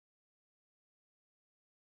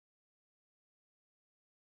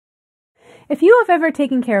If you have ever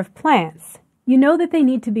taken care of plants, you know that they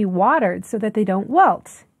need to be watered so that they don't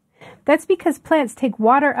wilt. That's because plants take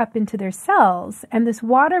water up into their cells, and this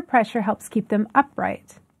water pressure helps keep them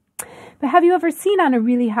upright. But have you ever seen on a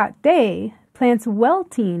really hot day plants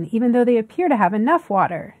wilting even though they appear to have enough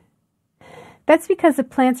water? That's because a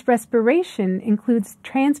plant's respiration includes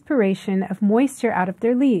transpiration of moisture out of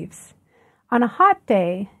their leaves. On a hot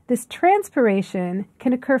day, this transpiration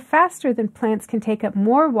can occur faster than plants can take up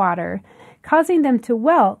more water, causing them to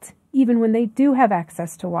wilt even when they do have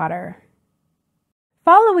access to water.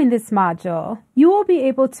 Following this module, you will be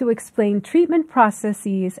able to explain treatment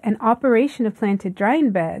processes and operation of planted drying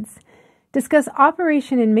beds, discuss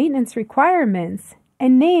operation and maintenance requirements,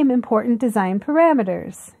 and name important design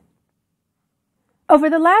parameters. Over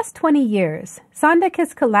the last 20 years, Sondeck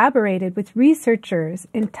has collaborated with researchers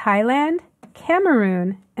in Thailand,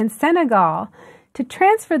 Cameroon, and Senegal to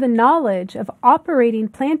transfer the knowledge of operating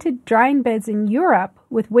planted drying beds in Europe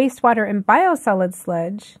with wastewater and biosolid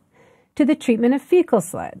sludge to the treatment of fecal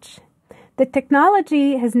sludge. The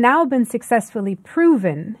technology has now been successfully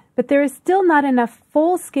proven, but there is still not enough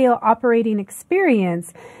full-scale operating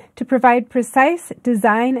experience to provide precise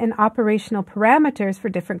design and operational parameters for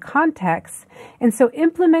different contexts, and so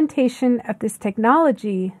implementation of this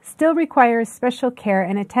technology still requires special care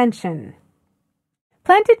and attention.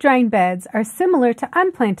 Planted drying beds are similar to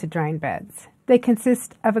unplanted drying beds. They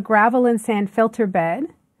consist of a gravel and sand filter bed.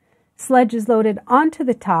 Sludge is loaded onto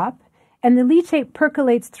the top, and the leachate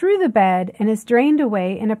percolates through the bed and is drained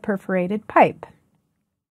away in a perforated pipe.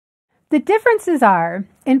 The differences are,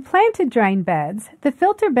 in planted drying beds, the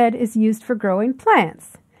filter bed is used for growing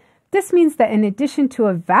plants. This means that in addition to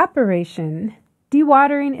evaporation,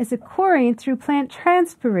 dewatering is occurring through plant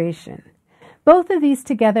transpiration. Both of these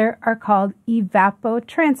together are called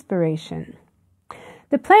evapotranspiration.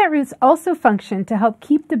 The plant roots also function to help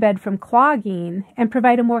keep the bed from clogging and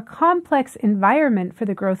provide a more complex environment for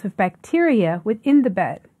the growth of bacteria within the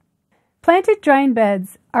bed. Planted drying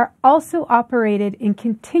beds are also operated in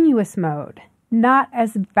continuous mode, not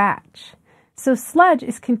as batch. So sludge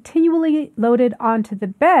is continually loaded onto the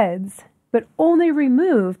beds, but only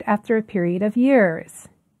removed after a period of years.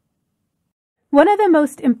 One of the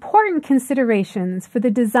most important considerations for the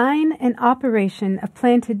design and operation of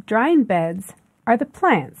planted drying beds are the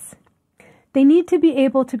plants. They need to be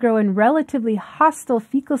able to grow in relatively hostile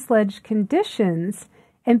fecal sludge conditions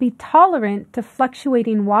and be tolerant to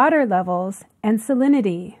fluctuating water levels and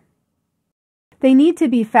salinity. They need to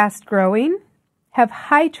be fast-growing, have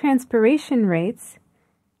high transpiration rates,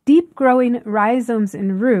 deep-growing rhizomes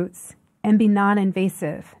and roots, and be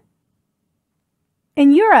non-invasive.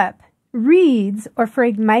 In Europe, reeds or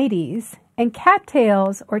Phragmites and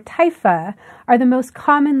cattails or typha are the most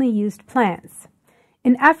commonly used plants.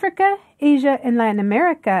 In Africa, Asia, and Latin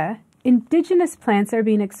America, indigenous plants are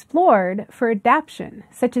being explored for adaptation,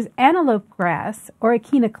 such as antelope grass or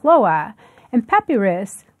Echinocloa and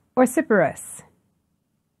papyrus or cyperus.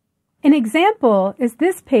 An example is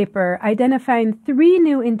this paper identifying 3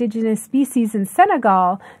 new indigenous species in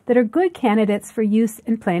Senegal that are good candidates for use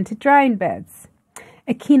in planted drying beds: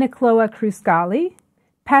 Echinocloa cruscali,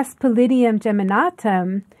 Paspalidium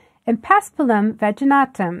geminatum, and Paspalum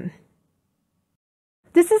vaginatum.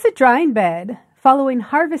 This is a drying bed following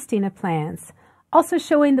harvesting of plants, also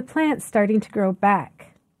showing the plants starting to grow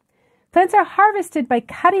back. Plants are harvested by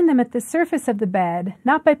cutting them at the surface of the bed,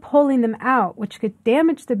 not by pulling them out, which could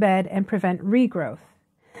damage the bed and prevent regrowth.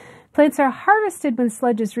 Plants are harvested when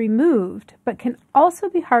sludge is removed, but can also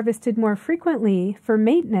be harvested more frequently for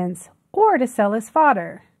maintenance or to sell as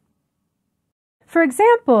fodder. For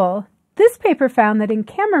example, this paper found that in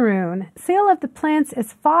Cameroon, sale of the plants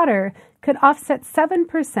as fodder could offset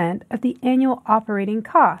 7% of the annual operating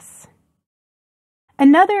costs.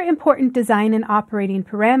 Another important design and operating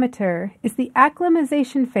parameter is the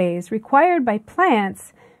acclimatization phase required by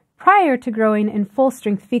plants prior to growing in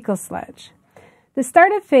full-strength fecal sludge. The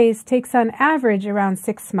startup phase takes on average around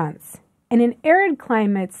 6 months, and in arid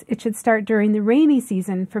climates it should start during the rainy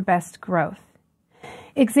season for best growth.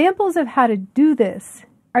 Examples of how to do this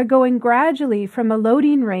are going gradually from a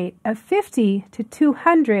loading rate of 50 to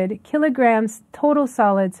 200 kilograms total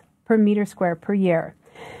solids per meter square per year,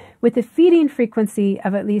 with a feeding frequency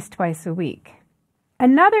of at least twice a week.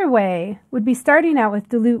 Another way would be starting out with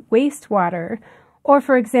dilute wastewater, or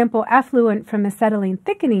for example effluent from acetylene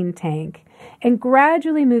thickening tank, and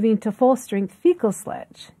gradually moving to full-strength fecal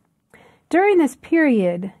sludge. During this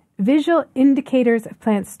period, visual indicators of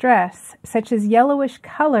plant stress, such as yellowish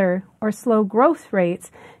color or slow growth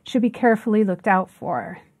rates, should be carefully looked out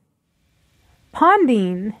for.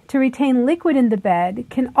 Ponding, to retain liquid in the bed,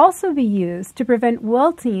 can also be used to prevent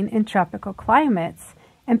wilting in tropical climates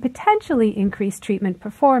and potentially increase treatment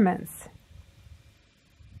performance.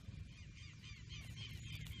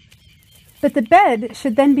 But the bed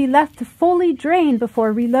should then be left to fully drain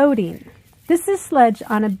before reloading. This is sludge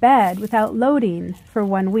on a bed without loading for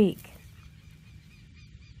 1 week.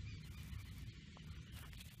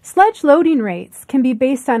 Sludge loading rates can be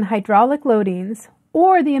based on hydraulic loadings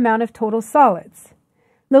or the amount of total solids.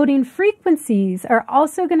 Loading frequencies are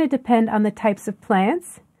also going to depend on the types of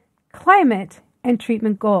plants, climate, and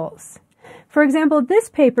treatment goals. For example, this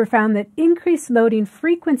paper found that increased loading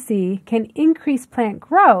frequency can increase plant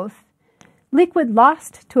growth, liquid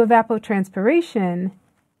lost to evapotranspiration,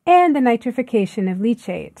 and the nitrification of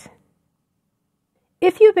leachate.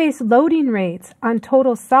 If you base loading rates on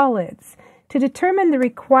total solids to determine the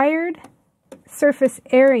required surface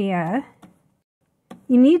area,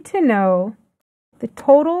 you need to know the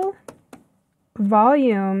total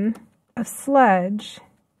volume of sludge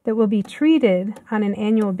that will be treated on an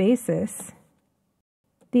annual basis,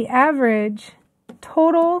 the average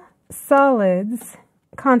total solids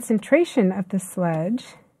concentration of the sludge,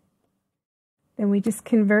 then we just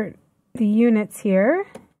convert the units here,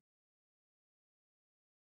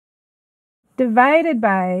 divided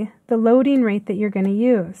by the loading rate that you're going to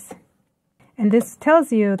use. And this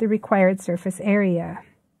tells you the required surface area.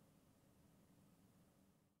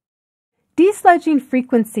 Desludging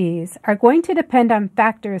frequencies are going to depend on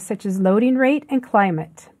factors such as loading rate and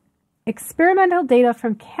climate. Experimental data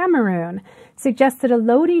from Cameroon suggests that a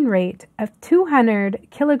loading rate of 200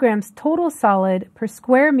 kilograms total solid per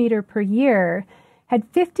square meter per year had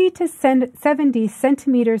 50 to 70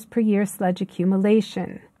 centimeters per year sludge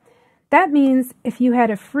accumulation. That means if you had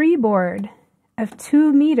a freeboard of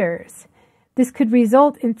 2 meters, this could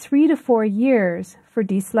result in 3 to 4 years for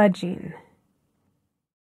desludging.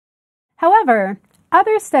 However,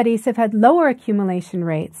 other studies have had lower accumulation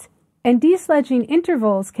rates, and desludging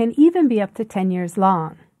intervals can even be up to 10 years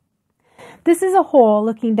long. This is a hole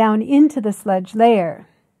looking down into the sludge layer.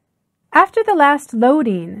 After the last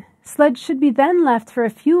loading, sludge should be then left for a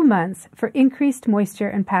few months for increased moisture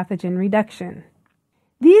and pathogen reduction.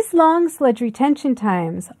 These long sludge retention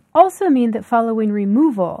times also mean that following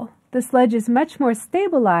removal, the sludge is much more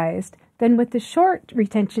stabilized than with the short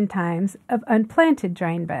retention times of unplanted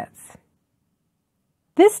drying beds.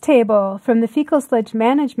 This table from the Fecal Sludge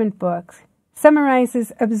Management book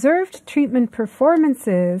summarizes observed treatment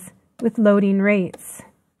performances with loading rates.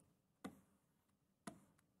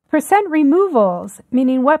 Percent removals,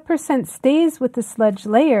 meaning what percent stays with the sludge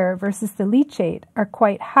layer versus the leachate, are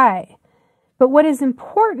quite high. But what is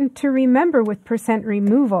important to remember with percent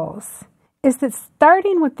removals is that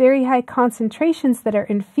starting with very high concentrations that are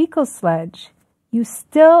in fecal sludge, you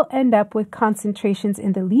still end up with concentrations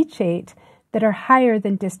in the leachate that are higher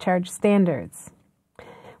than discharge standards.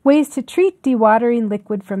 Ways to treat dewatering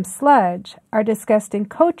liquid from sludge are discussed in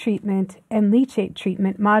co-treatment and leachate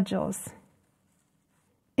treatment modules.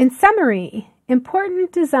 In summary,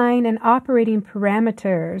 important design and operating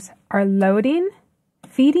parameters are loading,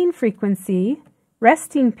 feeding frequency,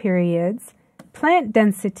 resting periods, plant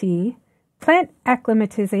density, plant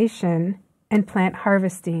acclimatization, and plant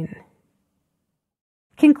harvesting.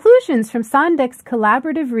 Conclusions from Sondek's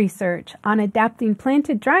collaborative research on adapting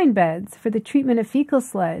planted drying beds for the treatment of fecal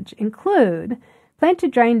sludge include: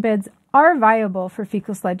 planted drying beds are viable for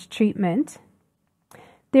fecal sludge treatment.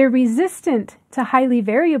 They're resistant to highly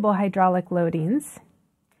variable hydraulic loadings.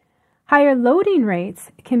 Higher loading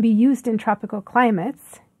rates can be used in tropical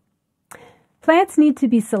climates. Plants need to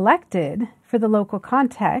be selected for the local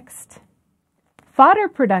context. Fodder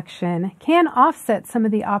production can offset some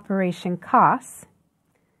of the operation costs.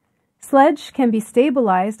 Sludge can be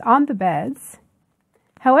stabilized on the beds.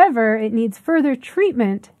 However, it needs further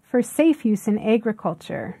treatment for safe use in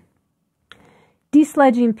agriculture.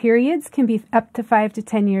 Desludging periods can be up to 5 to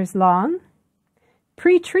 10 years long.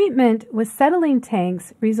 Pre-treatment with settling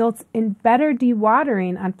tanks results in better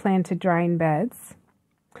dewatering on planted drying beds.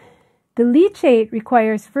 The leachate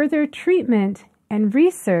requires further treatment and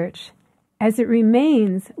research as it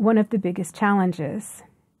remains one of the biggest challenges.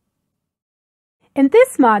 In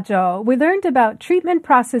this module, we learned about treatment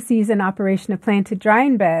processes and operation of planted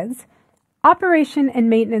drying beds, operation and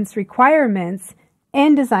maintenance requirements,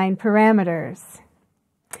 and design parameters.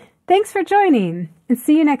 Thanks for joining, and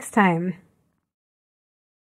see you next time.